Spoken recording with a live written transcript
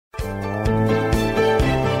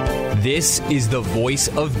This is The Voice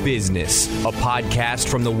of Business, a podcast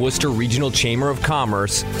from the Worcester Regional Chamber of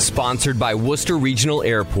Commerce, sponsored by Worcester Regional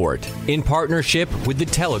Airport, in partnership with the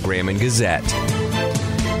Telegram and Gazette.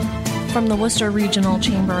 From the Worcester Regional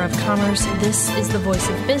Chamber of Commerce, this is The Voice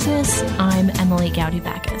of Business. I'm Emily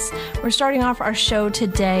Gowdey-Backus. We're starting off our show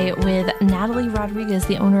today with Natalie Rodriguez,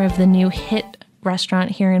 the owner of the new hit restaurant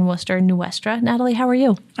here in Worcester, Nuestra. Natalie, how are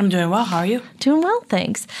you? I'm doing well. How are you? Doing well,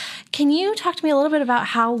 thanks. Can you talk to me a little bit about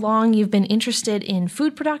how long you've been interested in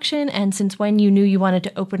food production and since when you knew you wanted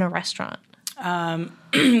to open a restaurant?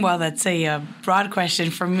 Well, that's a broad question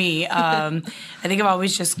for me. I think I've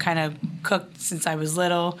always just kind of cooked since I was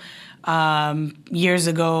little. Years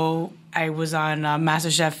ago, I was on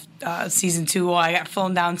MasterChef Season 2. Well, I got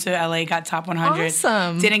flown down to LA, got top 100.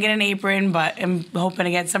 Awesome. Didn't get an apron, but I'm hoping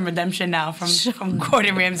to get some redemption now from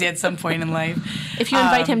Gordon Ramsay at some point in life. If you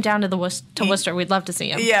invite him down to Worcester, we'd love to see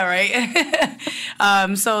him. Yeah,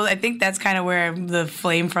 right. So I think that's kind of where the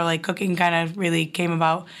flame for like cooking kind of really came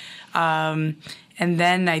about. And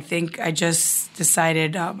then I think I just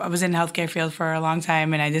decided, I was in the healthcare field for a long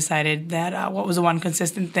time, and I decided that what was the one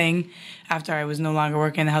consistent thing after I was no longer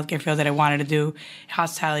working in the healthcare field that I wanted to do,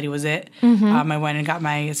 hospitality was it. I went and got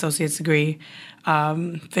my associate's degree,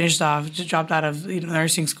 finished off, just dropped out of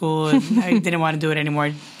nursing school, and I didn't want to do it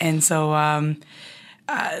anymore. And so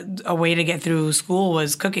a way to get through school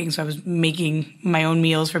was cooking. So I was making my own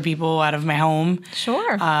meals for people out of my home.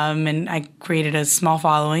 Sure. And I created a small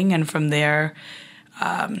following, and from there,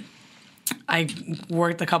 I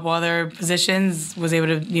worked a couple other positions, was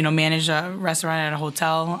able to, manage a restaurant at a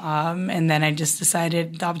hotel, and then I just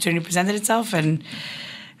decided the opportunity presented itself and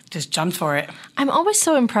just jumped for it. I'm always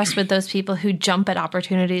so impressed with those people who jump at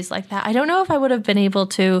opportunities like that. I don't know if I would have been able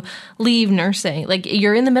to leave nursing. Like,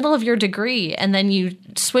 you're in the middle of your degree, and then you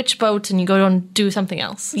switch boats and you go and do something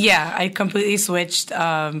else. Yeah, I completely switched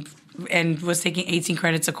and was taking 18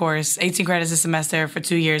 credits a course, 18 credits a semester for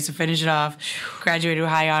 2 years to finish it off. Graduated with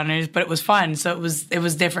high honors, but it was fun, so it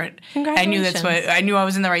was different. Congratulations. I knew I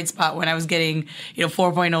was in the right spot when I was getting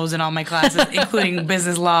 4.0s in all my classes, including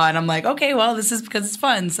business law, and I'm like, okay, well, this is because it's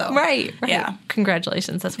fun. So right. Yeah.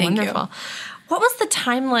 Congratulations, that's Thank wonderful. you. What was the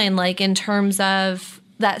timeline like in terms of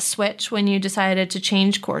that switch when you decided to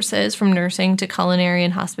change courses from nursing to culinary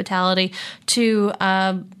and hospitality to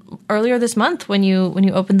earlier this month when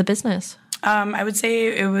you opened the business? I would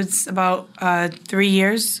say it was about 3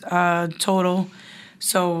 years total.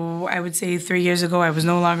 So I would say 3 years ago I was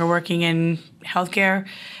no longer working in healthcare.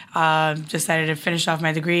 Decided to finish off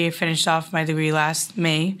my degree. Finished off my degree last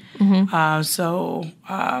May.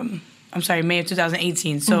 I'm sorry, May of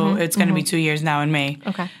 2018. So it's going to be 2 years now in May.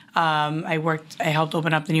 Okay. I helped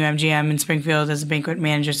open up the new MGM in Springfield as a banquet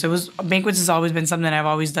manager. So banquets has always been something I've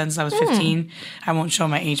always done since I was 15. I won't show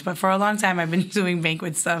my age, but for a long time I've been doing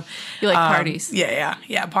banquet stuff. You like parties?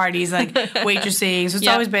 Yeah, parties, like waitressing. So it's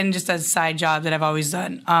always been just a side job that I've always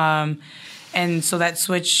done. And so that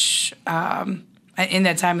switch in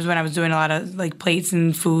that time is when I was doing a lot of like plates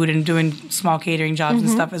and food and doing small catering jobs and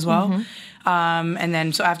stuff as well. And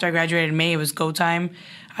then so after I graduated in May, it was go time.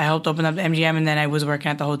 I helped open up the MGM, and then I was working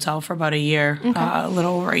at the hotel for about a year, a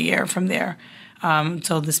little over a year from there,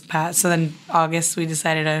 until this past. So then August, we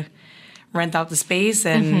decided to rent out the space,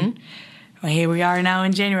 and well, here we are now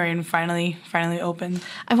in January, and finally open.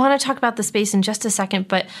 I want to talk about the space in just a second,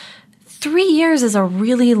 but 3 years is a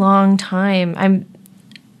really long time.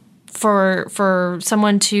 For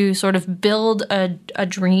someone to sort of build a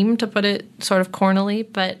dream, to put it sort of cornily,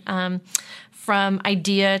 but from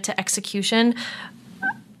idea to execution.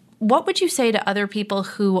 What would you say to other people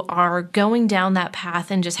who are going down that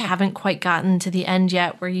path and just haven't quite gotten to the end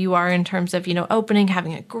yet where you are in terms of, opening,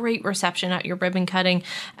 having a great reception at your ribbon cutting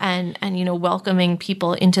and welcoming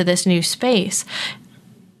people into this new space?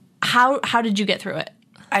 How did you get through it?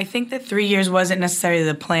 I think that 3 years wasn't necessarily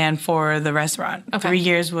the plan for the restaurant. Okay. 3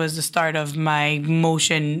 years was the start of my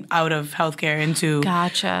motion out of healthcare into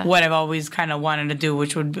what I've always kind of wanted to do,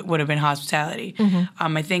 which would have been hospitality.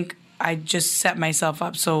 I think I just set myself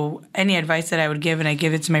up. So any advice that I would give, and I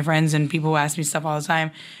give it to my friends and people who ask me stuff all the time,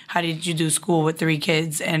 how did you do school with 3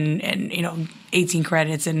 kids and 18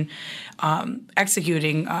 credits and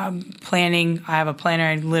executing, planning. I have a planner.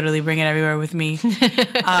 I literally bring it everywhere with me.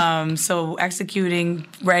 So executing,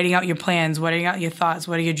 writing out your plans, writing out your thoughts,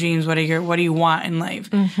 what are your dreams, what do you want in life.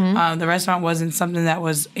 The restaurant wasn't something that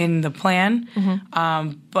was in the plan,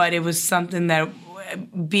 but it was something that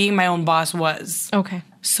being my own boss was. Okay.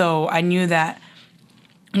 So I knew that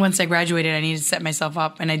once I graduated, I needed to set myself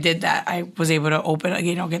up, and I did that. I was able to open,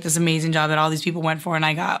 get this amazing job that all these people went for, and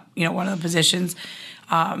I got, one of the positions.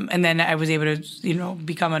 And then I was able to,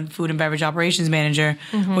 become a food and beverage operations manager,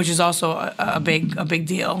 which is also a big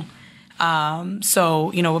deal.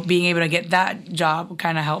 So, being able to get that job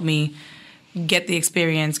kind of helped me get the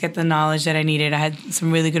experience, get the knowledge that I needed. I had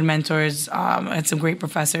some really good mentors. I had some great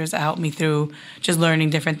professors that helped me through just learning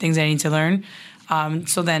different things I need to learn.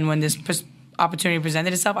 So then when this opportunity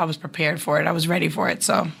presented itself, I was prepared for it. I was ready for it.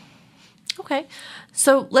 So, okay.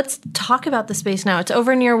 So let's talk about the space now. It's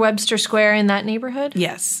over near Webster Square in that neighborhood?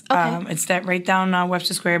 Yes. Okay. It's right down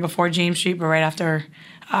Webster Square before James Street, but right after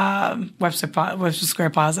Webster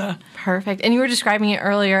Square Plaza. Perfect. And you were describing it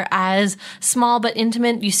earlier as small but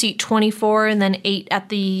intimate. You seat 24 and then 8 at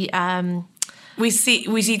the... We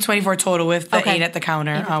see 24 total with the 8 at the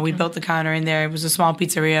counter. We built the counter in there. It was a small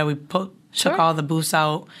pizzeria. We took all the booths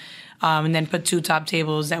out and then put 2 top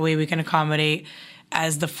tables. That way we can accommodate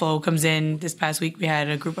as the flow comes in. This past week we had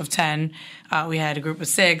a group of 10. We had a group of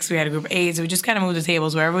 6. We had a group of 8. So we just kind of moved the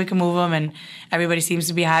tables wherever we can move them, and everybody seems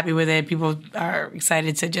to be happy with it. People are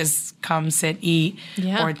excited to just come, sit, eat,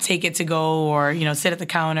 or take it to go, or sit at the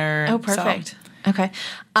counter. Oh, perfect. So. Okay.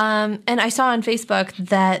 And I saw on Facebook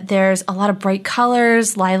that there's a lot of bright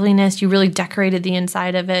colors, liveliness. You really decorated the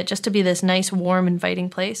inside of it just to be this nice, warm, inviting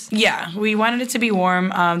place. Yeah, we wanted it to be warm.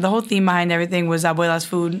 The whole theme behind everything was Abuela's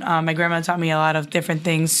food. My grandma taught me a lot of different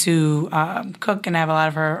things to cook, and I have a lot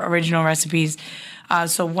of her original recipes.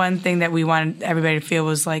 So one thing that we wanted everybody to feel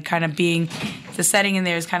was like kind of being, the setting in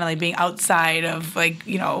there is kind of like being outside of like,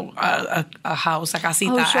 a house, a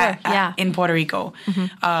casita in Puerto Rico.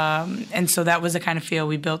 And so that was the kind of feel.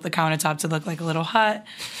 We built the countertop to look like a little hut.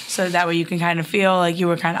 So that way you can kind of feel like you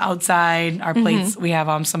were kind of outside. Our plates, we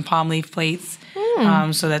have some palm leaf plates.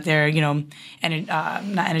 So that they're, not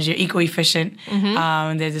energy, eco-efficient.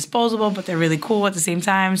 They're disposable, but they're really cool at the same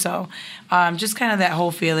time. So just kind of that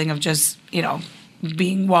whole feeling of just,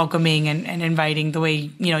 being welcoming and inviting the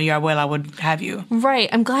way, your abuela would have you. Right.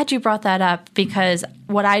 I'm glad you brought that up, because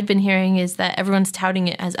what I'd been hearing is that everyone's touting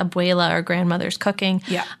it as abuela or grandmother's cooking.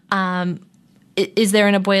 Yeah. Is there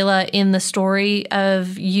an abuela in the story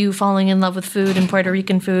of you falling in love with food and Puerto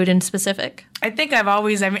Rican food in specific? I think I've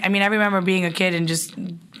always, I remember being a kid and just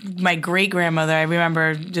my great-grandmother, I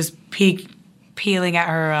remember just peeling at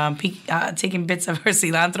her, taking bits of her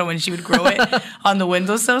cilantro when she would grow it on the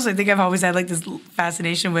windowsill. So I think I've always had like this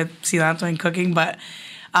fascination with cilantro and cooking. But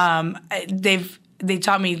they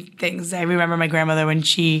taught me things. I remember my grandmother when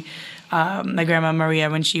my grandma Maria,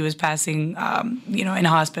 when she was passing, in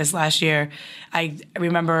hospice last year. I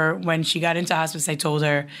remember when she got into hospice, I told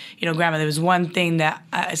her, Grandma, there was one thing that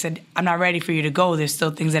I said, I'm not ready for you to go. There's still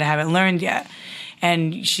things that I haven't learned yet.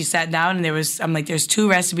 And she sat down, and I'm like, there's 2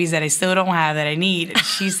 recipes that I still don't have that I need. And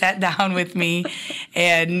she sat down with me,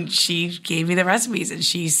 and she gave me the recipes, and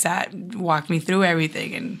she walked me through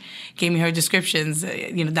everything, and gave me her descriptions,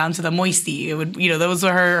 down to the moisty. It would, those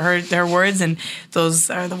were her words, and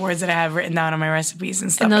those are the words that I have written down on my recipes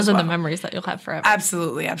and stuff. And those are the memories that you'll have forever.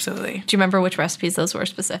 Absolutely, absolutely. Do you remember which recipes those were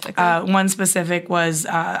specifically? One specific was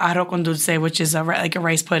arroz con dulce, which is like a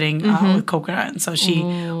rice pudding with coconut. And so she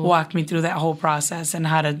walked me through that whole process and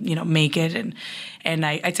how to make it, and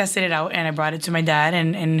I tested it out, and I brought it to my dad,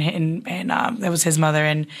 and that was his mother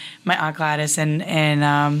and my Aunt Gladys,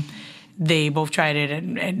 and they both tried it,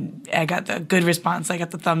 and I got the good response. I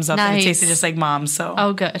got the thumbs up. Nice. And it tasted just like Mom's.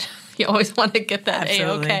 So good. You always want to get that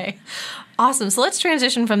A-okay. Awesome. So let's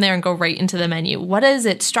transition from there and go right into the menu. What is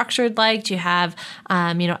it structured like? Do you have,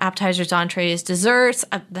 appetizers, entrees, desserts?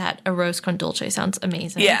 That arroz con dulce sounds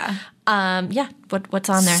amazing. Yeah. What's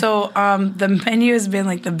on there? So the menu has been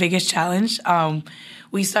like the biggest challenge.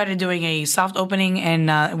 We started doing a soft opening,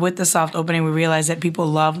 and with the soft opening, we realized that people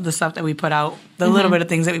love the stuff that we put out, the little bit of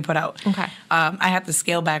things that we put out. Okay. I have to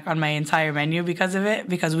scale back on my entire menu because of it,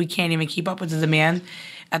 because we can't even keep up with the demand.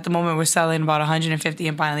 At the moment, we're selling about 150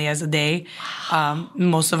 empanadillas a day.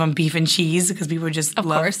 Most of them beef and cheese, because people just love.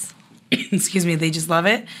 Of course. Excuse me, they just love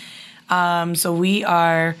it. So we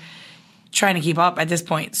are trying to keep up at this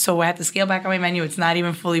point. So I have to scale back on my menu. It's not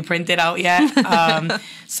even fully printed out yet.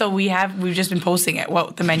 So we've just been posting it,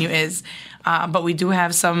 what the menu is. But we do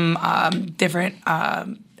have some different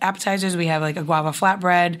appetizers. We have like a guava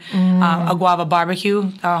flatbread, a guava barbecue,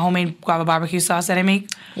 homemade guava barbecue sauce that I make.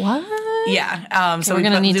 What? Yeah. So we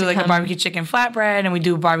do like a barbecue chicken flatbread, and we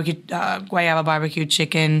do barbecue guayaba barbecue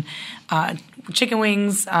chicken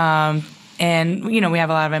wings. And, we have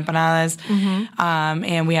a lot of empanadas.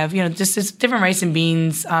 And we have, just different rice and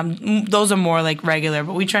beans. Those are more like regular,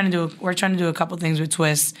 but we're trying to do a couple things with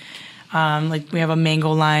twists. Like we have a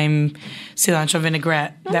mango lime cilantro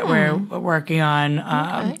vinaigrette that we're working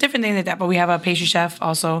on, different things like that. But we have a pastry chef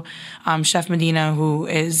also, Chef Medina, who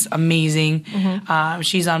is amazing.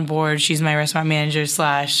 She's on board. She's my restaurant manager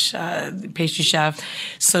 / pastry chef.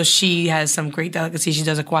 So she has some great delicacies. She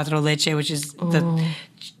does a cuatro leche, which is the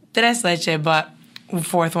tres leche, but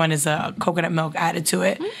fourth one is a coconut milk added to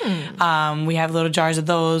it. We have little jars of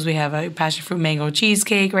those. We have a passion fruit mango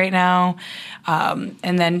cheesecake right now. And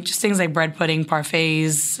then just things like bread pudding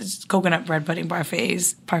parfaits, coconut bread pudding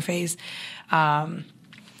parfaits,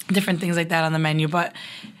 different things like that on the menu. But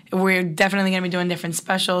we're definitely going to be doing different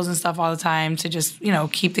specials and stuff all the time to just,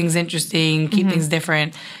 keep things interesting, keep things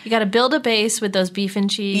different. You got to build a base with those beef and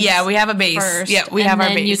cheese. Yeah, we have a base. First, yeah, we have our base.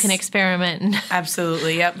 And then you can experiment.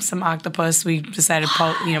 Absolutely. Yep. Some octopus. We decided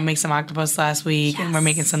to make some octopus last week, and we're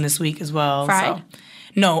making some this week as well. Fried? So.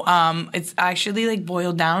 No, it's actually like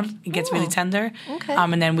boiled down. It gets really tender. Okay.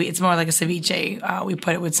 And then it's more like a ceviche. We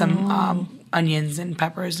put it with some onions and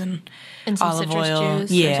peppers and some olive citrus oil.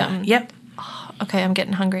 Juice Yeah. or something. Yep. Okay, I'm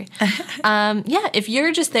getting hungry. If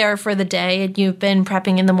you're just there for the day and you've been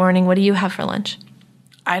prepping in the morning, what do you have for lunch?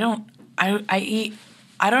 I don't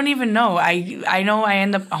even know. I know I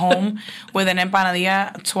end up home with an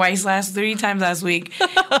empanadilla 3 times last week.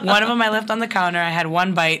 One of them I left on the counter. I had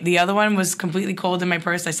one bite. The other one was completely cold in my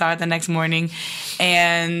purse. I saw it the next morning.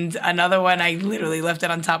 And another one, I literally left it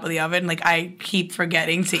on top of the oven. Like, I keep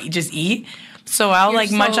forgetting to just eat. So I'll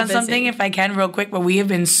munch on something if I can real quick. But we have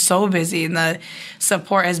been so busy, and the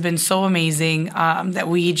support has been so amazing that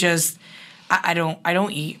we just I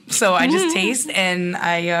don't eat. So I just taste, and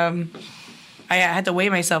I had to weigh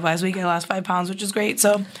myself last week. I lost 5 pounds, which is great.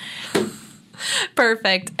 So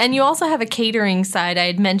perfect. And you also have a catering side. I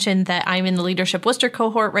had mentioned that I'm in the Leadership Worcester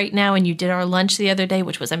cohort right now, and you did our lunch the other day,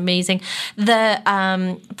 which was amazing.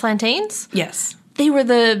 The plantains? Yes. They were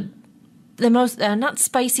the most, not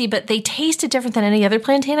spicy, but they tasted different than any other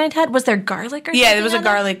plantain I'd had. Was there garlic or something? Yeah, there was a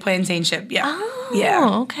garlic plantain chip. Yeah. Oh, yeah.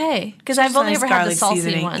 Okay. Because I've only ever had the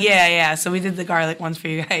salty ones. Yeah. So we did the garlic ones for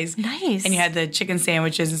you guys. Nice. And you had the chicken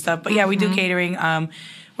sandwiches and stuff. But yeah, we do catering.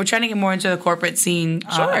 We're trying to get more into the corporate scene.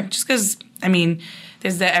 Sure. Just because,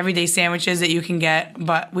 there's the everyday sandwiches that you can get,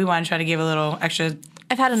 but we want to try to give a little extra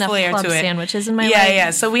I've had enough flair club to it. sandwiches in my life. Yeah.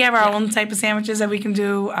 So we have our own type of sandwiches that we can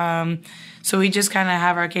do. So we just kind of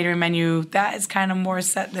have our catering menu. That is kind of more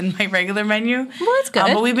set than my regular menu. Well, that's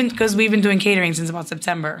good. But we've been doing catering since about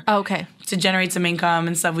September. Oh, okay. To generate some income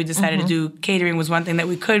and stuff, we decided to do catering was one thing that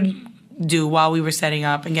we could do while we were setting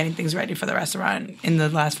up and getting things ready for the restaurant in the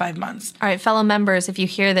last 5 months. All right, fellow members, if you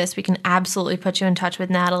hear this, we can absolutely put you in touch with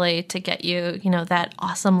Natalie to get you, that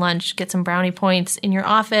awesome lunch, get some brownie points in your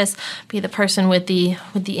office, be the person with the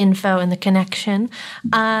info and the connection.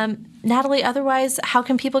 Natalie, otherwise, how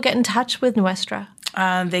can people get in touch with Nuestra?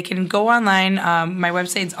 They can go online. My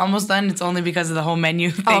website's almost done. It's only because of the whole menu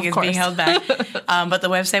thing is being held back. But the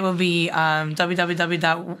website will be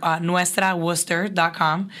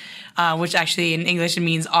www.nuestraworcester.com, which actually in English it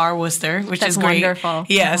means our Worcester, which is great. That's wonderful.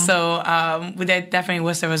 Yeah, so definitely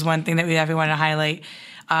Worcester was one thing that we definitely wanted to highlight.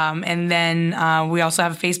 And then we also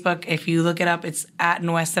have a Facebook. If you look it up, it's at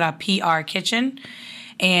Nuestra PR Kitchen.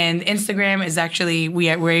 And Instagram is actually,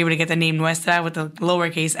 we're able to get the name Nuestra with the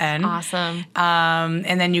lowercase n. Awesome.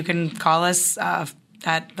 And then you can call us at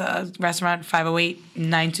the restaurant,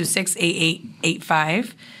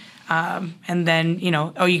 508-926-8885. And then,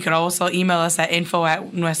 or you can also email us at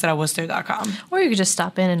info@nuestraworcester.com. Or you could just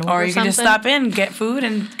stop in and order Or you something. can just stop in, get food,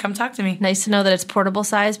 and come talk to me. Nice to know that it's portable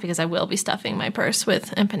size because I will be stuffing my purse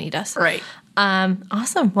with empanadas. Right.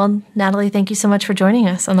 Awesome. Well, Natalie, thank you so much for joining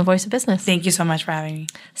us on The Voice of Business. Thank you so much for having me.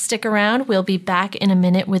 Stick around. We'll be back in a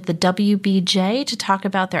minute with the WBJ to talk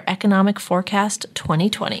about their Economic Forecast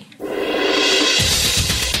 2020.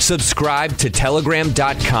 Subscribe to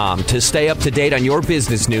Telegram.com to stay up to date on your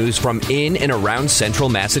business news from in and around central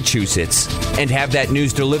Massachusetts. And have that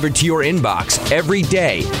news delivered to your inbox every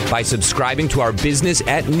day by subscribing to our Business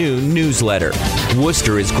at Noon newsletter.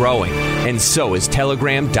 Worcester is growing, and so is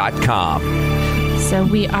Telegram.com. So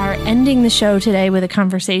we are ending the show today with a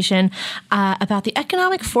conversation about the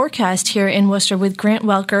economic forecast here in Worcester with Grant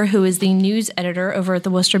Welker, who is the news editor over at the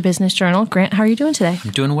Worcester Business Journal. Grant, how are you doing today?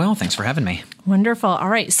 I'm doing well. Thanks for having me. Wonderful. All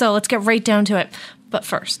right, so let's get right down to it. But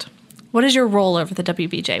first, what is your role over the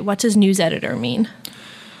WBJ? What does news editor mean?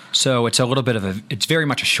 So it's it's very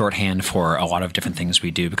much a shorthand for a lot of different things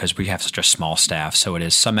we do because we have such a small staff. So it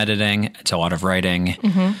is some editing, it's a lot of writing,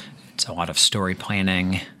 it's a lot of story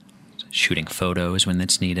planning, shooting photos when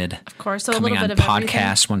it's needed. Of course, so coming a little bit on of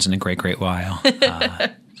podcasts everything. once in a great while.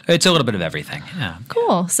 It's a little bit of everything. Yeah.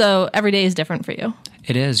 Cool. So every day is different for you.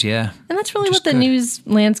 It is, yeah. And that's really what the news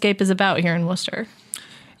landscape is about here in Worcester.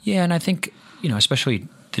 Yeah, and I think, especially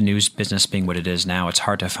the news business being what it is now, it's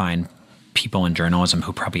hard to find people in journalism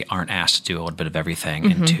who probably aren't asked to do a little bit of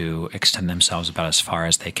everything and to extend themselves about as far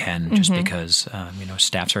as they can, just because,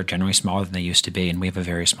 staffs are generally smaller than they used to be, and we have a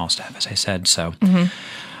very small staff, as I said. So,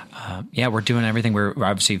 we're doing everything. We're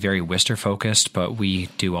obviously very Worcester focused, but we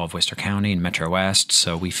do all of Worcester County and Metro West,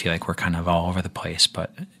 so we feel like we're kind of all over the place,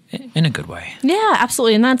 but in a good way. Yeah,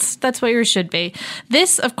 absolutely. And that's what yours should be.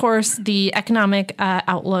 This, of course, the economic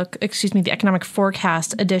the economic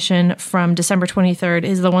forecast edition from December 23rd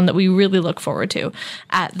is the one that we really look forward to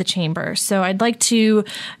at the Chamber. So I'd like to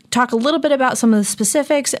talk a little bit about some of the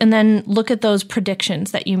specifics and then look at those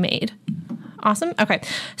predictions that you made. Awesome. Okay.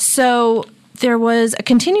 So there was a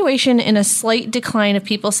continuation in a slight decline of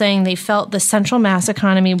people saying they felt the Central Mass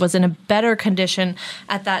economy was in a better condition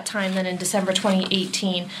at that time than in December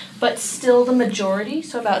 2018, but still the majority,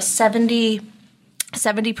 so about 70%,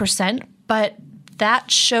 but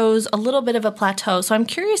that shows a little bit of a plateau. So I'm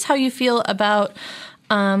curious how you feel about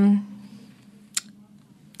the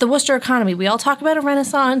Worcester economy. We all talk about a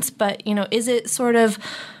renaissance, but, is it sort of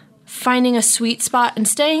finding a sweet spot and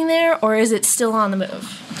staying there, or is it still on the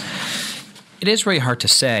move? It is really hard to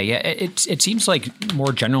say. Yeah, it seems like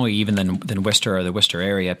more generally even than Worcester or the Worcester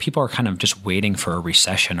area, people are kind of just waiting for a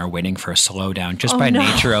recession or waiting for a slowdown just by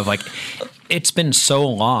nature of it's been so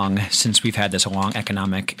long since we've had this long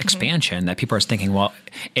economic expansion that people are thinking, well,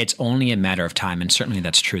 it's only a matter of time. And certainly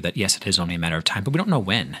that's true that, yes, it is only a matter of time, but we don't know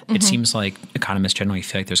when. It seems like economists generally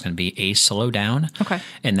feel like there's going to be a slowdown. Okay.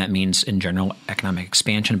 And that means in general economic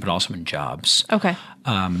expansion, but also in jobs. Okay.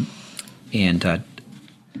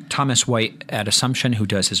 Thomas White at Assumption, who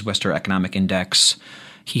does his Worcester Economic Index,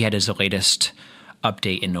 he had his latest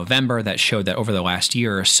update in November that showed that over the last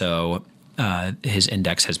year or so, his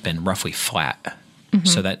index has been roughly flat.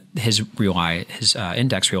 So that his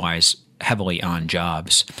index relies heavily on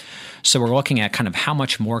jobs. So we're looking at kind of how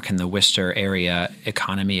much more can the Worcester area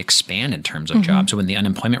economy expand in terms of jobs. So when the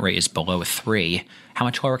unemployment rate is below 3, how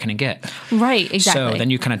much lower can it get? Right, exactly. So then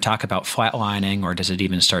you kind of talk about flatlining, or does it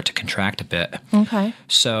even start to contract a bit? Okay.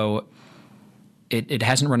 So it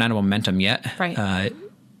hasn't run out of momentum yet. Right.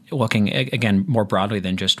 Looking, again, more broadly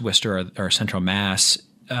than just Worcester or Central Mass,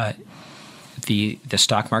 the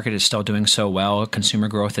stock market is still doing so well. Consumer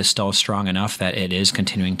growth is still strong enough that it is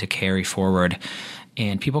continuing to carry forward.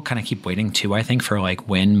 And people kind of keep waiting, too, I think, for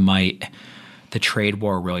when might the trade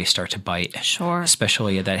war really start to bite. Sure.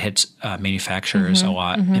 Especially that hits manufacturers a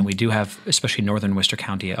lot. And we do have, especially northern Worcester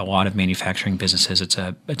County, a lot of manufacturing businesses. It's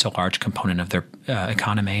a large component of their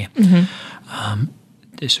economy.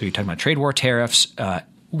 So you're talking about trade war, tariffs.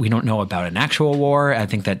 We don't know about an actual war. I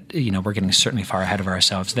think that, we're getting certainly far ahead of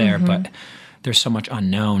ourselves there. But there's so much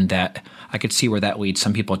unknown that I could see where that leads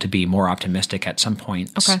some people to be more optimistic at some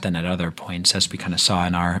points than at other points, as we kind of saw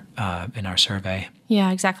in our survey.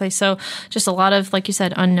 Yeah, exactly. So just a lot of, like you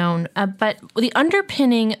said, unknown. But the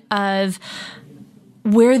underpinning of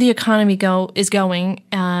where the economy is going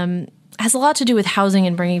has a lot to do with housing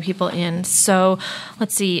and bringing people in. So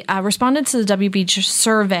let's see. Respondents to the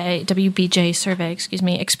WBJ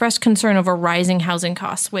survey, expressed concern over rising housing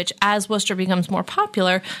costs, which as Worcester becomes more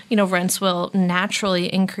popular, rents will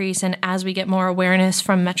naturally increase. And as we get more awareness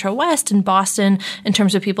from Metro West and Boston in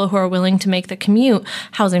terms of people who are willing to make the commute,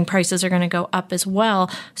 housing prices are going to go up as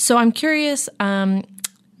well. So I'm curious,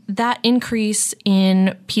 that increase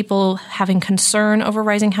in people having concern over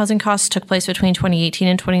rising housing costs took place between 2018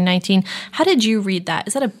 and 2019. How did you read that?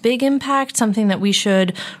 Is that a big impact, something that we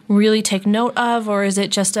should really take note of, or is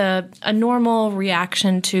it just a normal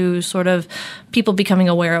reaction to sort of people becoming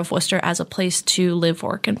aware of Worcester as a place to live,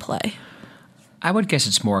 work, and play? I would guess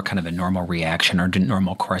it's more kind of a normal reaction or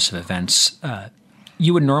normal course of events.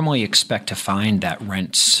 You would normally expect to find that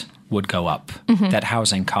rents would go up, that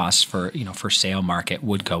housing costs for sale market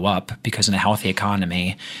would go up, because in a healthy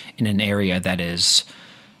economy, in an area that is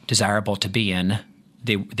desirable to be in,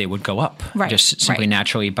 they would go up, just simply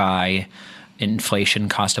naturally by inflation,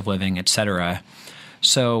 cost of living, et cetera.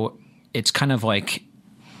 So it's kind of like,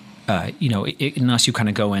 unless you kind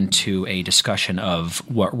of go into a discussion of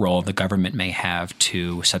what role the government may have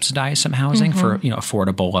to subsidize some housing for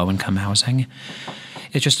affordable low-income housing,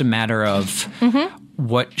 it's just a matter of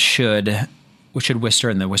what should Worcester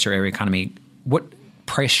and the Worcester area economy, what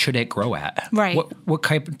price should it grow at? Right. What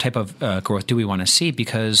type of growth do we want to see?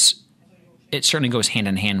 Because it certainly goes hand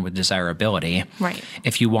in hand with desirability. Right.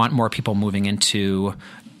 If you want more people moving into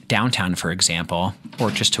downtown, for example,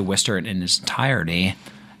 or just to Worcester in its entirety,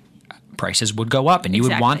 prices would go up, and you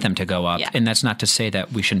would want them to go up. Yeah. And that's not to say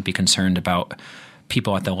that we shouldn't be concerned about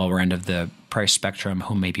people at the lower end of the price spectrum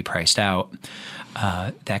who may be priced out,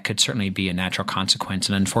 that could certainly be a natural consequence,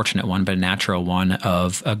 an unfortunate one, but a natural one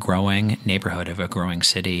of a growing neighborhood, of a growing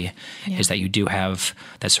city, is that you do have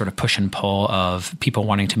that sort of push and pull of people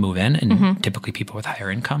wanting to move in, and typically people with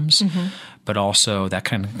higher incomes, but also that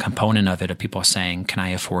kind of component of it of people saying, can I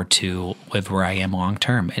afford to live where I am long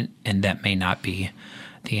term? And that may not be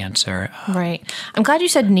the answer. Right. I'm glad you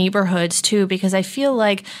said neighborhoods too, because I feel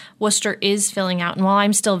like Worcester is filling out. And while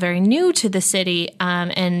I'm still very new to the city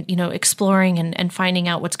and, exploring and finding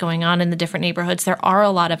out what's going on in the different neighborhoods, there are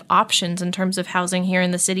a lot of options in terms of housing here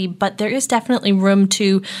in the city, but there is definitely room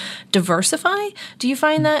to diversify. Do you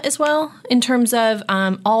find that as well in terms of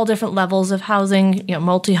all different levels of housing,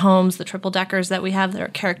 multi-homes, the triple deckers that we have that are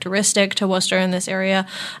characteristic to Worcester in this area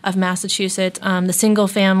of Massachusetts, the single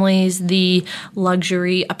families, the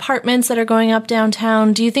luxury apartments that are going up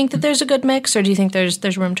downtown? Do you think that there's a good mix, or do you think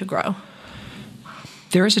there's room to grow?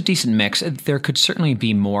 There is a decent mix. There could certainly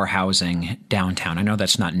be more housing downtown. I know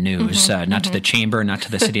that's not news, not to the chamber, not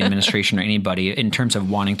to the city administration or anybody, in terms of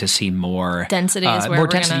wanting to see more density.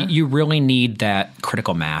 You really need that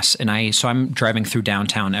critical mass. And so I'm driving through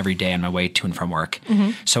downtown every day on my way to and from work.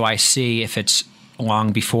 So I see if it's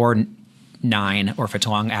long before 9 or if it's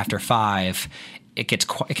long after 5. It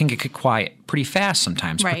can get quiet pretty fast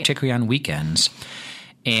sometimes, particularly on weekends.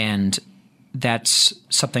 And that's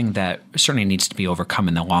something that certainly needs to be overcome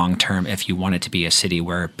in the long term if you want it to be a city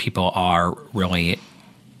where people are really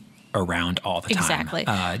around all the time. Exactly.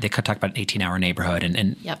 They could talk about an 18-hour neighborhood,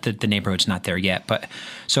 and the neighborhood's not there yet. But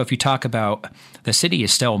so if you talk about the city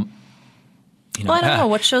is still... I don't know.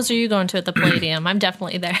 What shows are you going to at the Palladium? I'm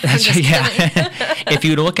definitely there. If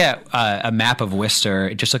you look at a map of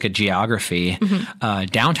Worcester, just look at geography,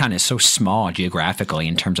 downtown is so small geographically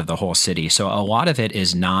in terms of the whole city. So a lot of it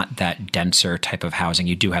is not that denser type of housing.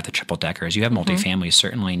 You do have the triple deckers. You have multifamilies,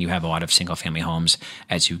 certainly, and you have a lot of single family homes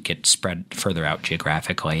as you get spread further out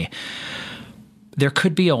geographically. There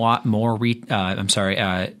could be a lot more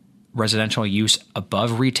residential use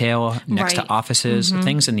above retail, next to offices,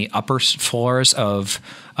 things in the upper floors of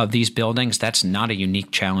these buildings. That's not a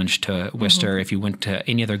unique challenge to Worcester. If you went to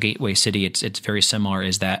any other gateway city, it's very similar,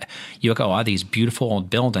 is that you look at a lot of these beautiful old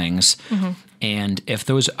buildings, and if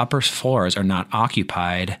those upper floors are not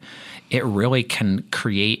occupied, it really can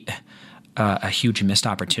create a huge missed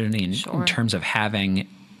opportunity in terms of having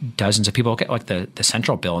dozens of people. Look at like the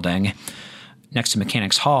central building next to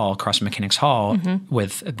Mechanics Hall, across from Mechanics Hall,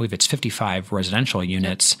 with, I believe it's 55 residential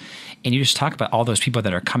units. And you just talk about all those people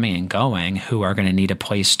that are coming and going who are going to need a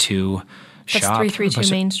place to shop. That's 332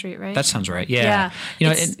 Main Street, right? That sounds right, yeah.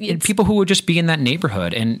 And people who would just be in that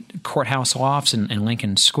neighborhood, and Courthouse Lofts and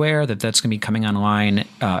Lincoln Square, that's going to be coming online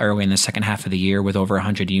early in the second half of the year with over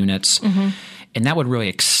 100 units. And that would really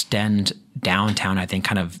extend downtown, I think,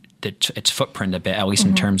 kind of its footprint a bit, at least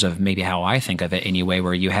in terms of maybe how I think of it anyway,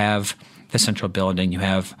 where you have the central building, you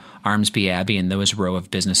have Armsby Abbey and those row of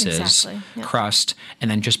businesses, Crust, and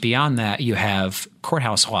then just beyond that you have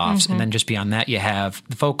Courthouse Lofts, and then just beyond that you have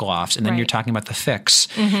the Folk Lofts, and then you're talking about the Fix,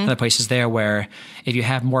 and the places there where if you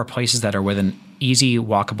have more places that are within easy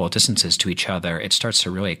walkable distances to each other, it starts to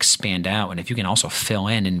really expand out. And if you can also fill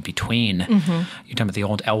in between, you're talking about the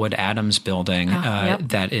old Elwood Adams building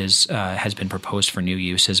that has been proposed for new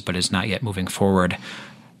uses but is not yet moving forward.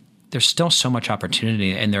 There's still so much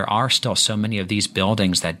opportunity, and there are still so many of these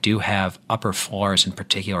buildings that do have upper floors in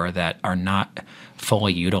particular that are not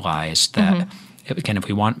fully utilized, that, again, if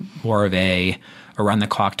we want more of a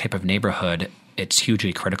around-the-clock type of neighborhood, it's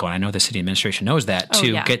hugely critical. And I know the city administration knows that,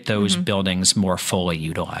 to get those buildings more fully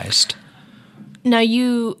utilized. Now,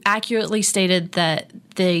 you accurately stated that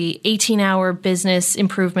the 18-hour business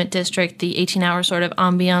improvement district, the 18-hour sort of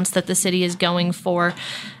ambiance that the city is going for,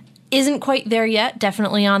 isn't quite there yet,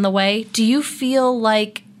 definitely on the way. Do you feel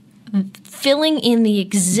like filling in the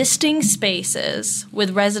existing spaces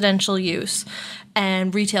with residential use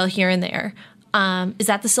and retail here and there, is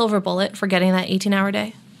that the silver bullet for getting that 18-hour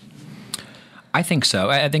day? I think so.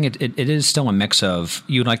 I think it is still a mix of,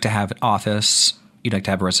 you'd like to have an office, you'd like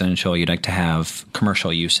to have residential, you'd like to have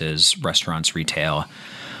commercial uses, restaurants, retail.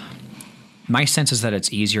 My sense is that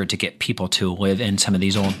it's easier to get people to live in some of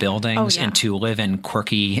these old buildings and to live in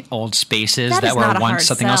quirky old spaces that were once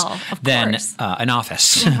something else than an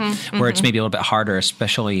office, where it's maybe a little bit harder,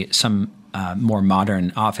 especially some more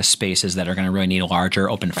modern office spaces that are going to really need larger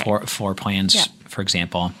open floor plans, for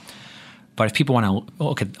example. But if people want to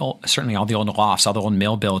look at certainly all the old lofts, all the old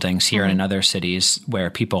mill buildings here and in other cities where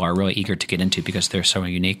people are really eager to get into because they're so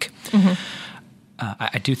unique,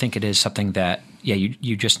 I do think it is something that,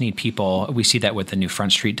 you just need people. We see that with the new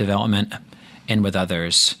Front Street development and with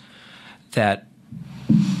others, that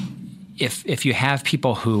if you have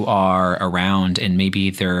people who are around and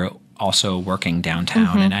maybe they're also working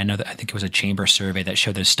downtown, and I think it was a chamber survey that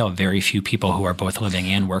showed there's still very few people who are both living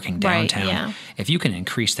and working downtown. Right, yeah. If you can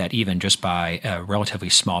increase that even just by a relatively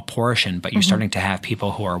small portion, but you're starting to have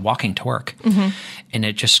people who are walking to work, and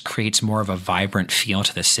it just creates more of a vibrant feel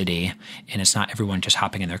to the city, and it's not everyone just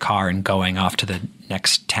hopping in their car and going off to the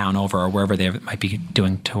next town over or wherever they might be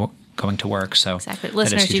going to work. So exactly.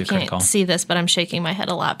 Listeners, you can't see this, but I'm shaking my head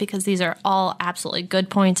a lot because these are all absolutely good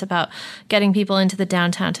points about getting people into the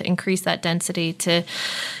downtown to increase that density, to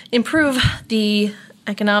improve the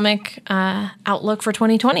economic outlook for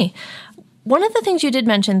 2020. One of the things you did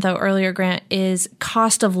mention, though, earlier, Grant, is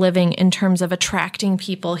cost of living in terms of attracting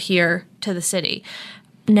people here to the city.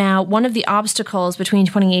 Now, one of the obstacles between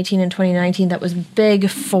 2018 and 2019 that was big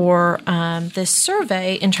for this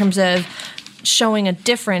survey in terms of showing a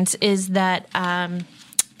difference is that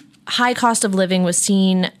high cost of living was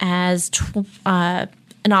seen as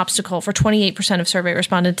an obstacle for 28% of survey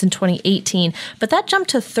respondents in 2018, but that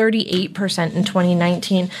jumped to 38% in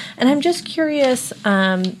 2019. And I'm just curious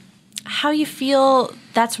how you feel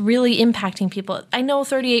that's really impacting people. I know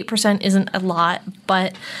 38% isn't a lot,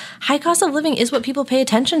 but high cost of living is what people pay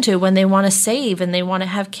attention to when they want to save and they want to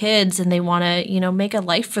have kids and they want to, make a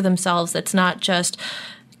life for themselves that's not just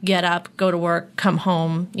get up, go to work, come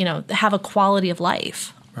home, have a quality of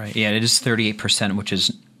life. Right. Yeah, it is 38%, which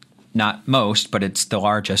is not most, but it's the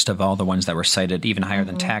largest of all the ones that were cited, even higher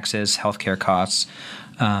than taxes, healthcare costs.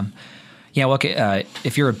 Look,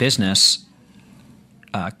 if you're a business,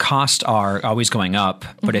 costs are always going up,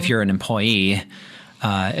 but if you're an employee,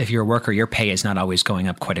 if you're a worker, your pay is not always going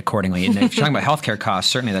up quite accordingly. And if you're talking about healthcare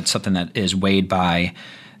costs, certainly that's something that is weighed by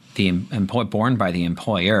borne by the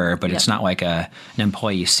employer, but it's not like an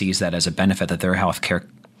employee sees that as a benefit that their health care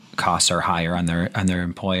costs are higher on their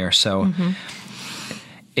employer. So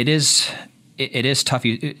it is tough.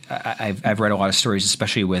 I've read a lot of stories,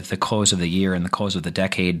 especially with the close of the year and the close of the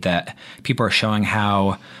decade, that people are showing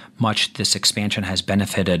how much this expansion has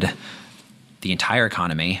benefited the entire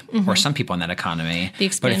economy, or some people in that economy. The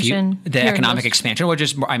expansion, but the economic expansion, which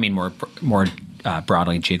is more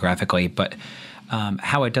broadly geographically, but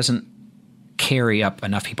how it doesn't carry up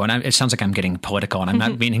enough people. And it sounds like I'm getting political, and I'm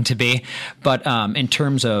not meaning to be. But in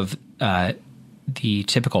terms of the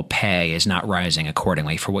typical pay is not rising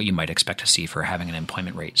accordingly for what you might expect to see for having an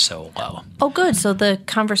employment rate so low. Oh, good. So the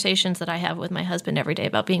conversations that I have with my husband every day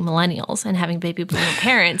about being millennials and having baby boomer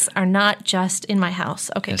parents are not just in my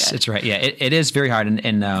house. Okay, yes, good. It's right. Yeah, it is very hard,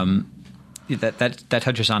 and that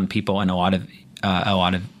touches on people in a lot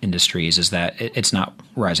of industries, is that it's not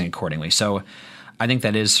rising accordingly. So I think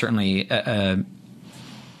that is certainly a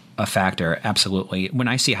factor, absolutely. When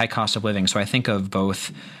I see high cost of living, so I think of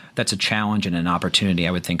both, that's a challenge and an opportunity,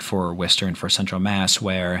 I would think, for Worcester and for Central Mass,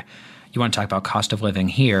 where you want to talk about cost of living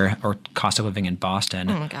here or cost of living in Boston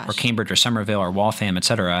or Cambridge or Somerville or Waltham, et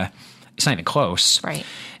cetera. It's not even close. Right.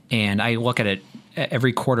 And I look at it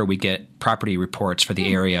every quarter, we get property reports for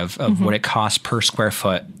the area of what it costs per square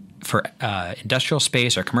foot for industrial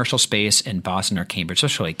space or commercial space in Boston or Cambridge,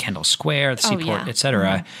 especially Kendall Square, the Seaport, et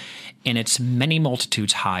cetera. And it's many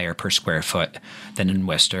multitudes higher per square foot than in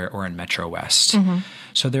Worcester or in Metro West.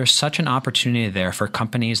 So there's such an opportunity there for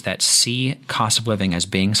companies that see cost of living as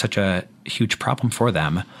being such a huge problem for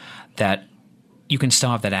them, that you can still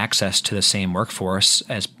have that access to the same workforce,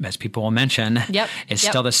 as people will mention. It's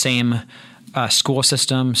still the same school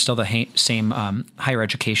system, still the same higher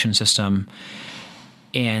education system,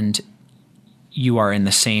 and you are in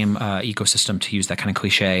the same ecosystem, to use that kind of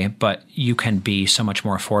cliche, but you can be so much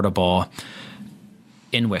more affordable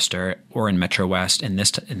in Worcester or in Metro West, in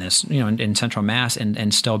Central Mass,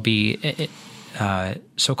 and still be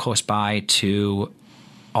so close by to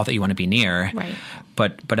all that you want to be near, right?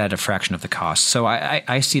 But at a fraction of the cost. So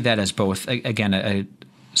I see that as both, again,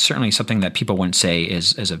 certainly something that people wouldn't say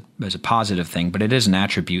is a positive thing, but it is an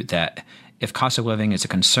attribute that if cost of living is a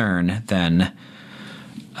concern, then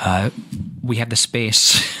we have the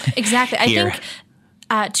space. Exactly. Here.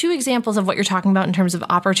 I think two examples of what you're talking about in terms of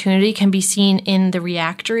opportunity can be seen in the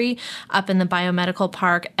Reactory up in the Biomedical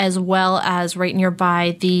Park, as well as right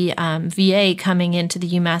nearby the VA coming into the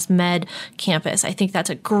UMass Med campus. I think that's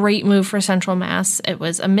a great move for Central Mass. It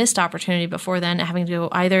was a missed opportunity before then, having to go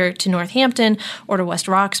either to Northampton or to West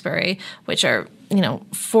Roxbury, which are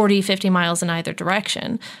 40, 50 miles in either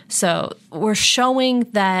direction. So we're showing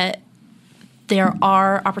that there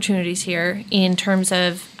are opportunities here in terms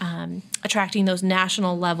of attracting those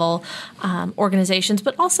national level organizations,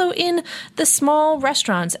 but also in the small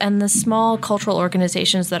restaurants and the small cultural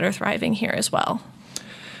organizations that are thriving here as well.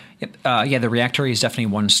 Yeah, the Reactory is definitely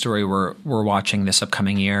one story we're watching this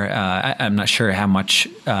upcoming year. I'm not sure how much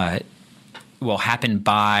will happen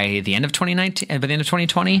by the end of 2019, by the end of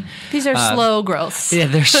 2020. These are slow growths. Yeah,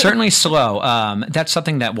 they're certainly slow. That's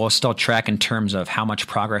something that we'll still track in terms of how much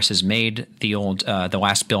progress is made. The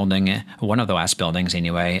last building, one of the last buildings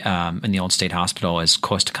anyway, in the old state hospital is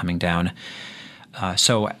close to coming down.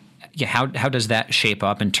 So how does that shape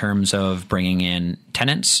up in terms of bringing in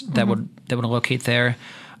tenants that would locate there?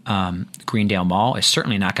 Greendale Mall is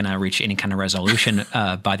certainly not going to reach any kind of resolution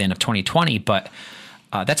by the end of 2020, but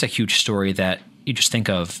that's a huge story that you just think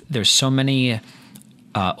of. There's so many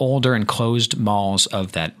older and closed malls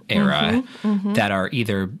of that era that are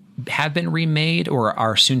either have been remade or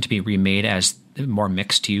are soon to be remade as more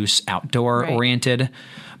mixed-use, outdoor-oriented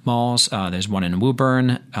malls. There's one in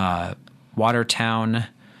Woburn, Watertown,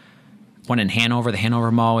 one in Hanover. The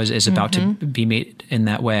Hanover Mall is about to be made in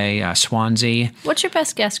that way. Swansea. What's your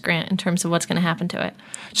best guess, Grant, in terms of what's going to happen to it?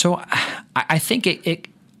 So I think it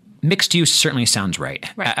mixed use certainly sounds right.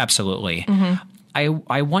 Absolutely.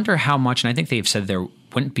 I wonder how much, and I think they've said there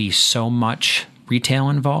wouldn't be so much retail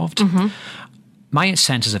involved. My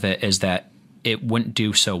sense of it is that it wouldn't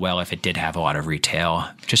do so well if it did have a lot of retail,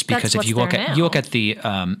 just because if you look at the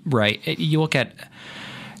you look at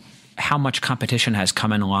how much competition has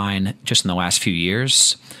come in line just in the last few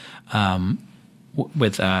years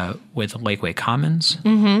with Lakeway Commons,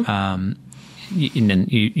 and then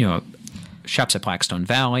you know shops at Blackstone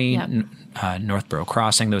Valley, Northborough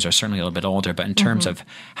Crossing. Those are certainly a little bit older, but in terms of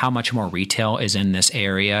how much more retail is in this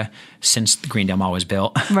area since the Greendale Mall was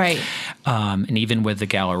built, and even with the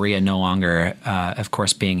Galleria no longer, of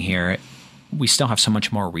course, being here, we still have so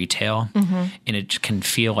much more retail, and it can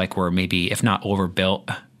feel like we're maybe, if not overbuilt,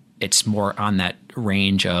 it's more on that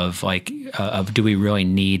range of of do we really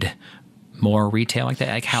need more retail like that?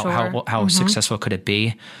 Like how successful could it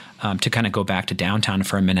be? To kind of go back to downtown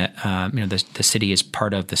for a minute, the city is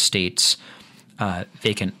part of the state's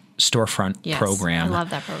vacant storefront program. I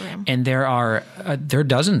love that program. And there are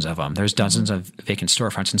dozens of them. There's dozens of vacant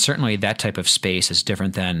storefronts, and certainly that type of space is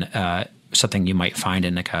different than something you might find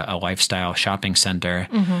in like a lifestyle shopping center.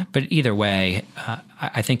 But either way,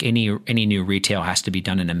 I think any new retail has to be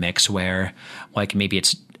done in a mix where, like, maybe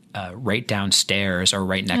it's right downstairs or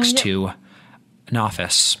right next to an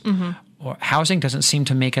office. Or housing doesn't seem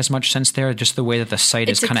to make as much sense there, just the way that the site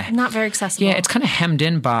is kind of not very accessible. Yeah, it's kind of hemmed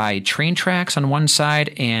in by train tracks on one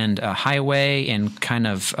side and a highway and kind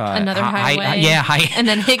of another highway. And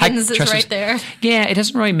then Higgins is right there. Yeah, it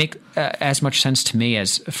doesn't really make as much sense to me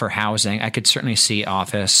as for housing. I could certainly see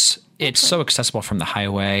office. It's so accessible from the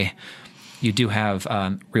highway. You do have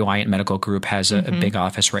Reliant Medical Group has a big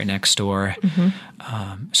office right next door.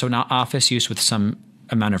 So not office use with some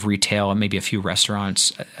amount of retail and maybe a few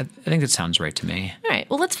restaurants. I think that sounds right to me. All right.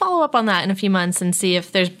 Well, let's follow up on that in a few months and see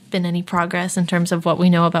if there's been any progress in terms of what we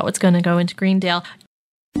know about what's going to go into Greendale.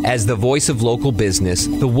 As the voice of local business,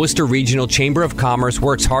 the Worcester Regional Chamber of Commerce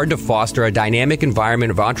works hard to foster a dynamic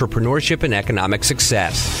environment of entrepreneurship and economic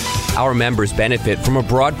success. Our members benefit from a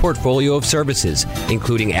broad portfolio of services,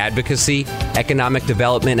 including advocacy, economic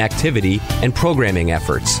development activity, and programming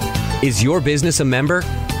efforts. Is your business a member?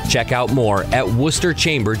 Check out more at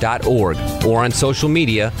worcesterchamber.org or on social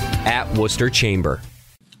media at Worcester Chamber.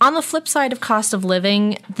 On the flip side of cost of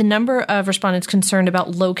living, the number of respondents concerned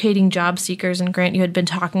about locating job seekers, and Grant, you had been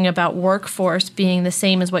talking about workforce being the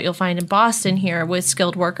same as what you'll find in Boston here with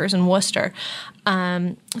skilled workers in Worcester.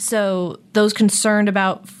 So those concerned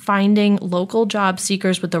about finding local job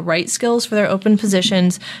seekers with the right skills for their open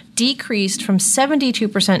positions decreased from 72%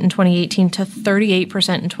 in 2018 to 38%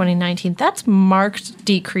 in 2019. That's marked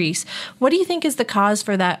decrease. What do you think is the cause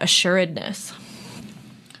for that assuredness?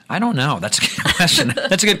 I don't know. That's a good question.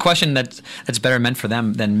 That's a good question that's better meant for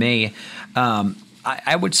them than me.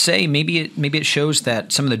 I would say maybe it shows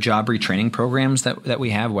that some of the job retraining programs that we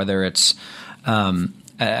have, whether it's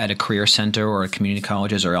at a career center or at community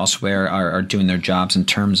colleges or elsewhere, are doing their jobs in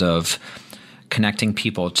terms of connecting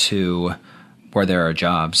people to where there are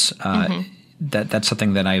jobs. That's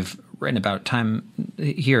something that I've written about time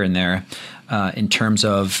here and there in terms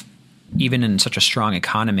of even in such a strong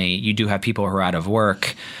economy, you do have people who are out of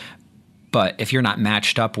work. But if you're not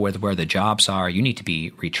matched up with where the jobs are, you need to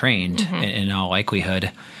be retrained in all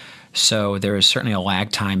likelihood. So there is certainly a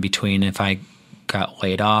lag time between if I got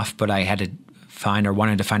laid off, but I had to find or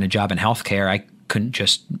wanted to find a job in healthcare, I couldn't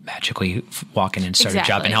just magically walk in and start a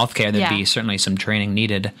job in healthcare. There'd be certainly some training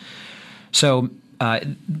needed. So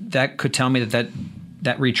that could tell me that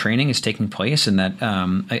retraining is taking place, and that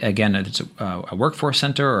again, it's a workforce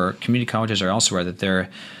center or community colleges or elsewhere, that they're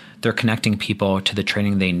they're connecting people to the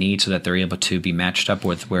training they need so that they're able to be matched up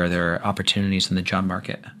with where there are opportunities in the job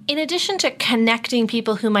market. In addition to connecting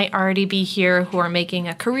people who might already be here who are making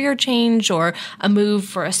a career change or a move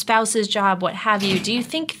for a spouse's job, what have you, do you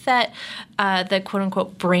think that the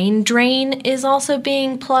quote-unquote brain drain is also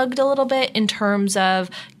being plugged a little bit in terms of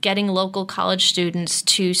getting local college students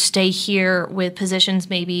to stay here with positions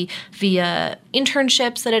maybe via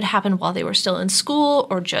internships that had happened while they were still in school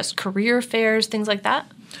or just career fairs, things like that?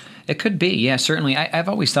 It could be, yeah, certainly. I've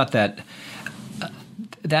always thought that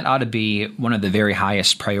that ought to be one of the very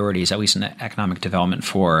highest priorities, at least in economic development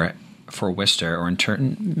for Worcester, or in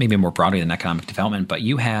turn, maybe more broadly than economic development. But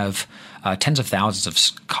you have tens of thousands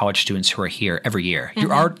of college students who are here every year.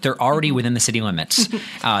 They're already within the city limits.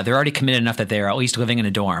 They're already committed enough that they're at least living in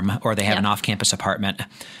a dorm or they have an off-campus apartment.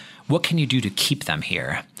 What can you do to keep them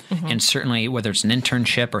here? And certainly, whether it's an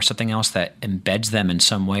internship or something else that embeds them in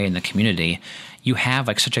some way in the community, you have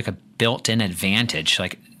such a built-in advantage,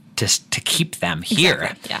 to keep them here.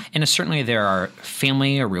 Exactly. Yeah. And certainly there are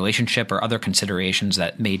family or relationship or other considerations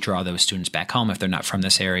that may draw those students back home if they're not from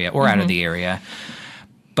this area or out of the area.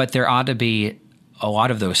 But there ought to be a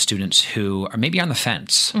lot of those students who are maybe on the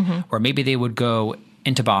fence, or maybe they would go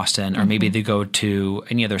into Boston, or maybe they go to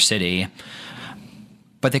any other city,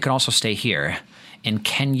 but they could also stay here. And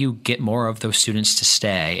can you get more of those students to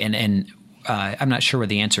stay? And I'm not sure what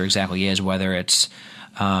the answer exactly is, whether it's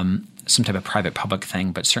some type of private-public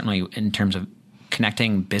thing, but certainly in terms of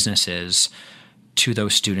connecting businesses to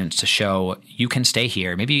those students to show you can stay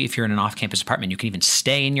here. Maybe if you're in an off-campus apartment, you can even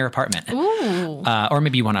stay in your apartment. Or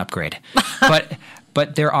maybe you want to upgrade.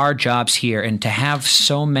 But there are jobs here, and to have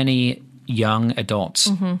so many young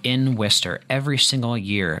adults in Worcester every single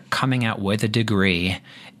year coming out with a degree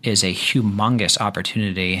is a humongous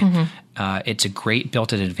opportunity. It's a great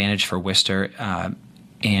built-in advantage for Worcester,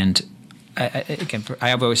 and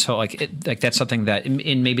I've always felt like that's something that,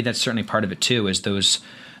 and maybe that's certainly part of it too, is those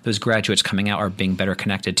graduates coming out are being better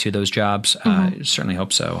connected to those jobs. Certainly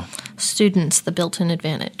hope so. Students, the built-in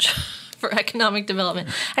advantage for economic development.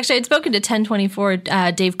 Actually, I'd spoken to 1024,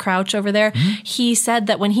 Dave Crouch over there. He said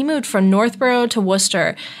that when he moved from Northborough to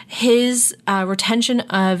Worcester, his retention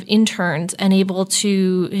of interns and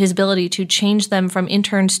his ability to change them from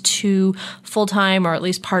interns to full-time or at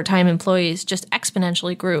least part-time employees just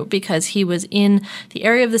exponentially grew because he was in the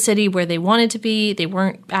area of the city where they wanted to be. They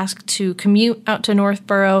weren't asked to commute out to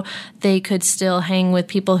Northborough. They could still hang with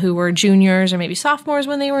people who were juniors or maybe sophomores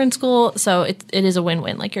when they were in school. So it is a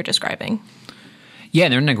win-win, like you're describing. Yeah,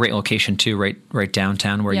 and they're in a great location too, right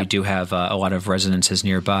downtown, where you do have a lot of residences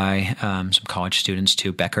nearby. Some college students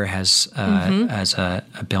too. Welker has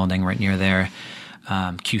a building right near there.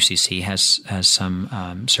 QCC has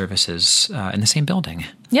some services in the same building.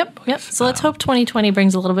 Yep. So let's hope 2020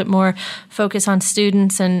 brings a little bit more focus on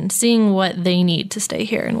students and seeing what they need to stay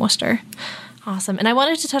here in Worcester. Awesome. And I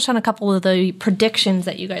wanted to touch on a couple of the predictions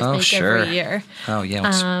that you guys make every year. Oh,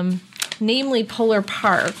 yeah. Namely Polar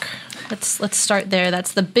Park. Let's start there.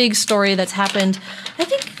 That's the big story that's happened.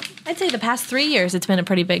 I'd say the past 3 years it's been a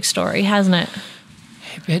pretty big story, hasn't it?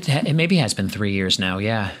 It maybe has been 3 years now,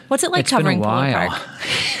 yeah. What's it like covering Polar Park?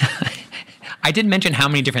 I did mention how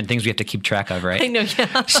many different things we have to keep track of, right? I know,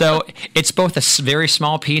 yeah. So it's both a very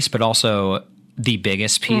small piece, but also the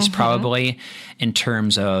biggest piece probably in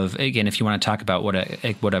terms of, again, if you want to talk about what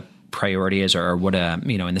a priority is or what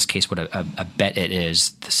in this case, what a bet it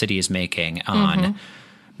is the city is making on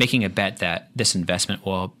making a bet that this investment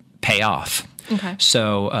will pay off. Okay.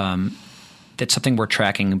 So that's something we're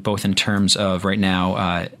tracking both in terms of right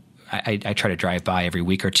now. I try to drive by every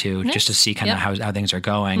week or two just to see kind of how things are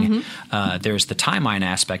going. There's the timeline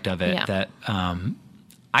aspect of it that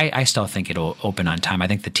I still think it'll open on time. I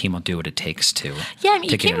think the team will do what it takes to. Yeah, I mean,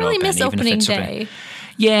 you can't really miss opening day.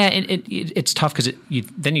 Yeah, it's tough because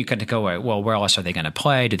then you got to go, well, where else are they going to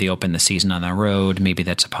play? Do they open the season on the road? Maybe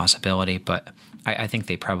that's a possibility, but I think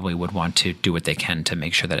they probably would want to do what they can to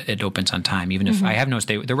make sure that it opens on time, even if I have noticed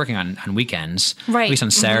they're working on weekends, at least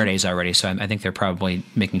on Saturdays already, so I think they're probably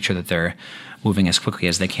making sure that they're moving as quickly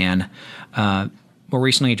as they can. More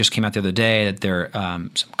recently, it just came out the other day that there are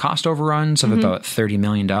some cost overruns of about $30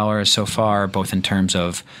 million so far, both in terms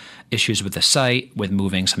of issues with the site, with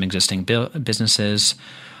moving some existing businesses.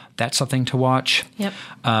 That's something to watch.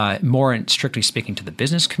 Yep. More strictly speaking to the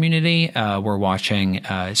business community, we're watching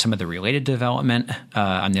some of the related development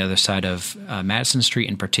on the other side of Madison Street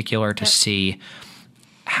in particular to see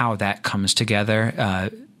how that comes together.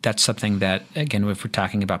 That's something that, again, if we're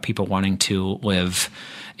talking about people wanting to live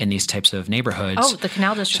in these types of neighborhoods. Oh, the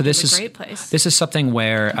Canal District is a great place. This is something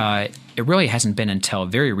where it really hasn't been until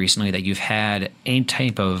very recently that you've had any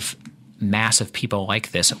type of mass of people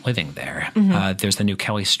like this living there. There's the new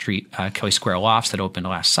Kelly Square Lofts that opened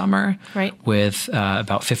last summer, right, with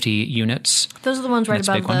about 50 units. Those are the ones right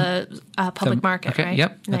above the public market, okay, right?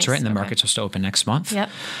 Yep, that's nice. right. And the market's supposed to open next month. Yep.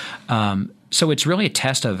 So it's really a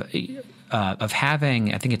test of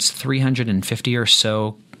having, I think it's 350 or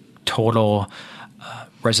so total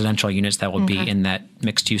residential units that will be in that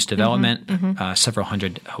mixed-use development, several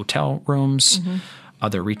hundred hotel rooms,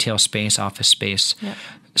 other retail space, office space. Yep.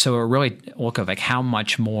 So a really look of like how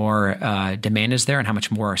much more demand is there and how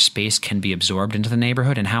much more space can be absorbed into the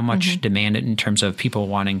neighborhood and how much demand in terms of people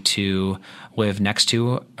wanting to live next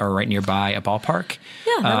to or right nearby a ballpark.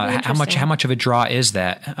 Yeah, how much of a draw is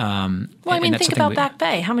that? Well, I mean, think about Back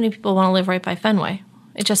Bay. How many people want to live right by Fenway?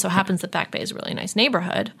 It just so happens that Back Bay is a really nice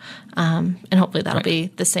neighborhood, and hopefully that'll be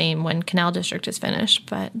the same when Canal District is finished.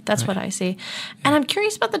 But that's what I see. And I'm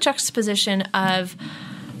curious about the juxtaposition of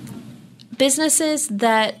businesses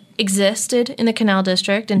that existed in the Canal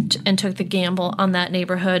District and took the gamble on that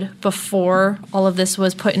neighborhood before all of this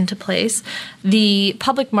was put into place, the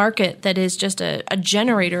public market that is just a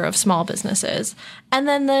generator of small businesses, and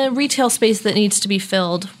then the retail space that needs to be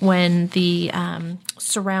filled when the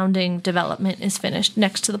surrounding development is finished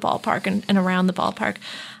next to the ballpark and around the ballpark.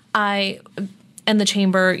 And the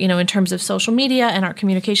chamber, in terms of social media and our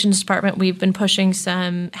communications department, we've been pushing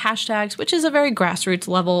some hashtags, which is a very grassroots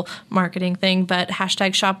level marketing thing, but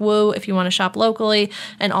hashtag shop woo if you want to shop locally,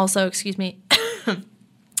 and also,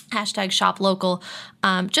 hashtag shop local,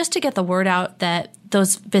 just to get the word out that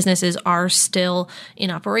those businesses are still in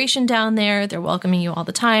operation down there. They're welcoming you all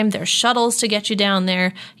the time. There's shuttles to get you down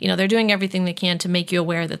there. They're doing everything they can to make you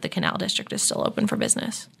aware that the Canal District is still open for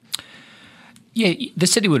business. Yeah, the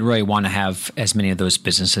city would really want to have as many of those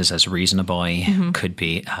businesses as reasonably could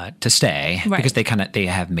be to stay, because they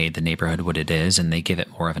have made the neighborhood what it is, and they give it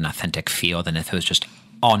more of an authentic feel than if it was just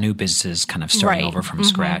all new businesses kind of starting over from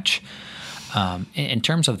scratch. In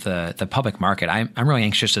terms of the public market, I'm really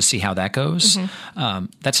anxious to see how that goes.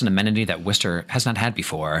 That's an amenity that Worcester has not had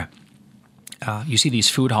before. You see these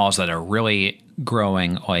food halls that are really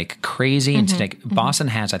growing like crazy. And today, Boston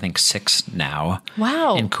has, I think, 6 now.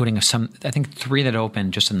 Wow. Including I think 3 that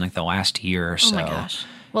opened just in like the last year or so. Oh my gosh.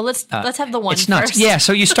 Well, let's have the one it's nuts. first. Yeah,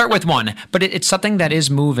 so you start with one, but it's something that is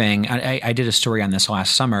moving. I did a story on this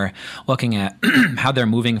last summer looking at how they're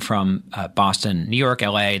moving from Boston, New York,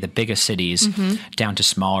 LA, the biggest cities, down to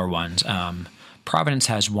smaller ones. Providence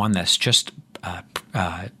has one that's just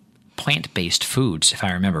plant-based foods, if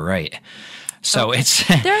I remember right. So it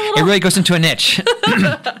really goes into a niche.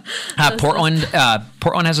 Portland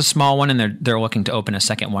has a small one, and they're looking to open a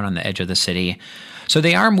second one on the edge of the city. So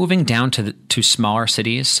they are moving down to smaller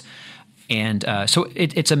cities, and so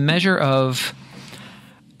it's a measure of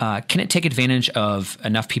can it take advantage of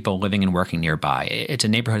enough people living and working nearby? It's a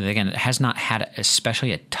neighborhood that, again, it has not had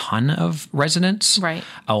especially a ton of residents. Right.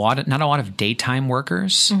 Not a lot of daytime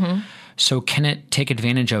workers. So can it take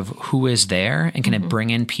advantage of who is there, and can it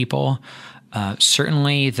bring in people?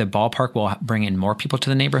 Certainly, the ballpark will bring in more people to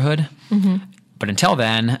the neighborhood. But until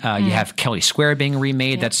then, you have Kelly Square being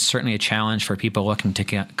remade. Yep. That's certainly a challenge for people looking to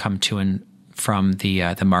come to and from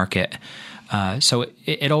the market. So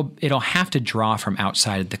it'll have to draw from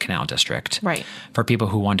outside the Canal District. Right. For people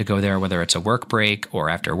who want to go there, whether it's a work break or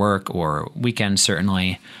after work or weekends,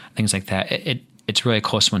 certainly, things like that. It's really a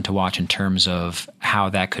close one to watch in terms of how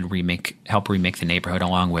that could help remake the neighborhood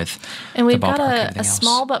along with and we've the ballpark got a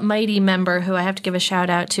small but mighty member who I have to give a shout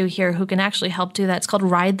out to here who can actually help do that. It's called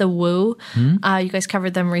Ride the Woo. You guys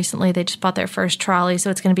covered them recently. They just bought their first trolley. So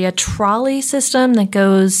it's going to be a trolley system that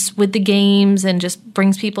goes with the games and just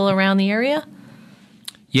brings people around the area.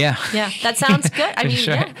 Yeah. Yeah, that sounds good. I mean,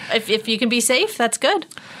 sure. Yeah, if you can be safe, that's good.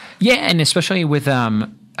 Yeah, and especially with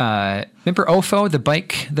remember OFO,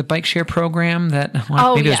 the bike share program that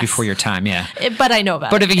maybe it was before your time, yeah. But I know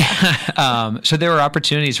about it. So there were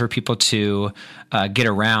opportunities for people to get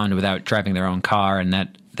around without driving their own car, and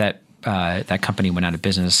that company went out of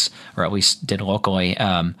business, or at least did locally.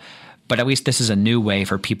 But at least this is a new way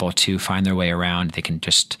for people to find their way around. They can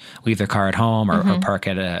just leave their car at home or park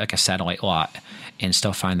at a satellite lot and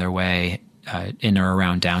still find their way in or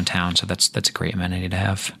around downtown. So that's a great amenity to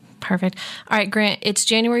have. Perfect. All right, Grant, it's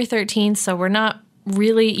January 13th, so we're not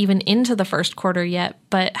really even into the first quarter yet,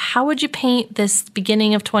 but how would you paint this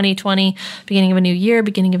beginning of 2020, beginning of a new year,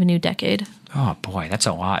 beginning of a new decade? Oh, boy, that's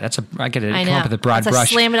a lot. I get to come up with a broad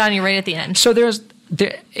brush. Slam it on you right at the end. So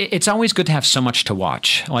it's always good to have so much to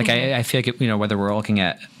watch. Like I feel like, whether we're looking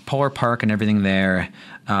at Polar Park and everything there,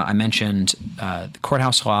 I mentioned the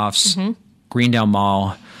Courthouse Lofts, Greendale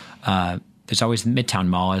Mall, there's always the Midtown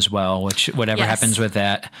Mall as well, which whatever happens with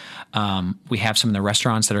that. We have some of the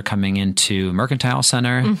restaurants that are coming into Mercantile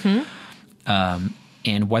Center. Mm-hmm.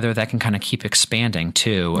 And whether that can kind of keep expanding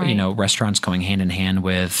too. Right. Restaurants going hand in hand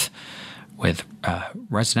with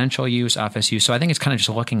residential use, office use. So I think it's kind of just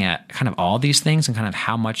looking at kind of all these things and kind of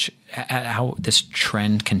how this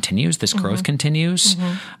trend continues, this growth continues.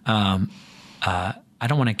 Mm-hmm. I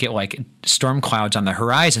don't want to get like storm clouds on the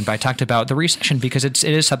horizon, but I talked about the recession because it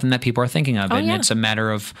is something that people are thinking of, and it's a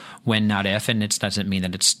matter of when, not if, and it doesn't mean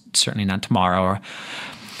that it's certainly not tomorrow.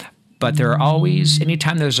 But there are always,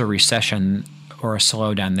 anytime there's a recession or a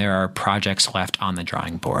slowdown, there are projects left on the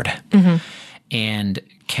drawing board. Mm-hmm. And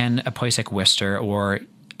can a place like Worcester or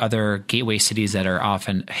other gateway cities that are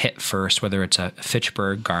often hit first, whether it's a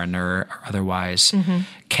Fitchburg, Gardner, or otherwise,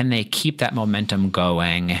 can they keep that momentum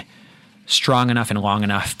going strong enough and long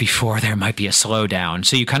enough before there might be a slowdown?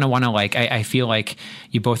 So you kind of want to I feel like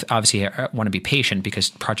you both obviously want to be patient because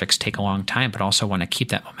projects take a long time, but also want to keep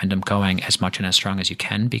that momentum going as much and as strong as you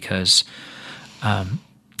can because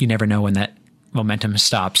you never know when that momentum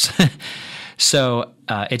stops. So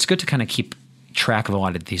it's good to kind of keep track of a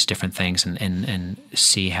lot of these different things and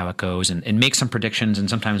see how it goes and make some predictions. And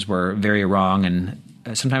sometimes we're very wrong, and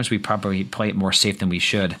sometimes we probably play it more safe than we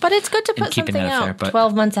should. But it's good to put something out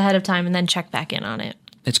 12 months ahead of time and then check back in on it.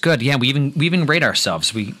 It's good. Yeah, we even rate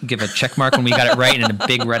ourselves. We give a check mark when we got it right and a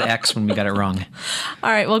big red X when we got it wrong. All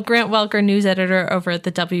right. Well, Grant Welker, news editor over at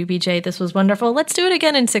the WBJ, this was wonderful. Let's do it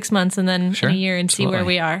again in 6 months and then in a year and see where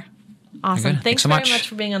we are. Awesome. Thanks so very much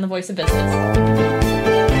for being on The Voice of Business.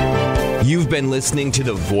 You've been listening to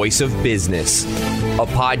The Voice of Business, a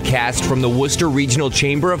podcast from the Worcester Regional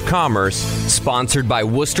Chamber of Commerce, sponsored by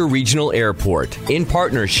Worcester Regional Airport, in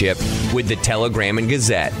partnership with the Telegram and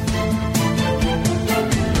Gazette.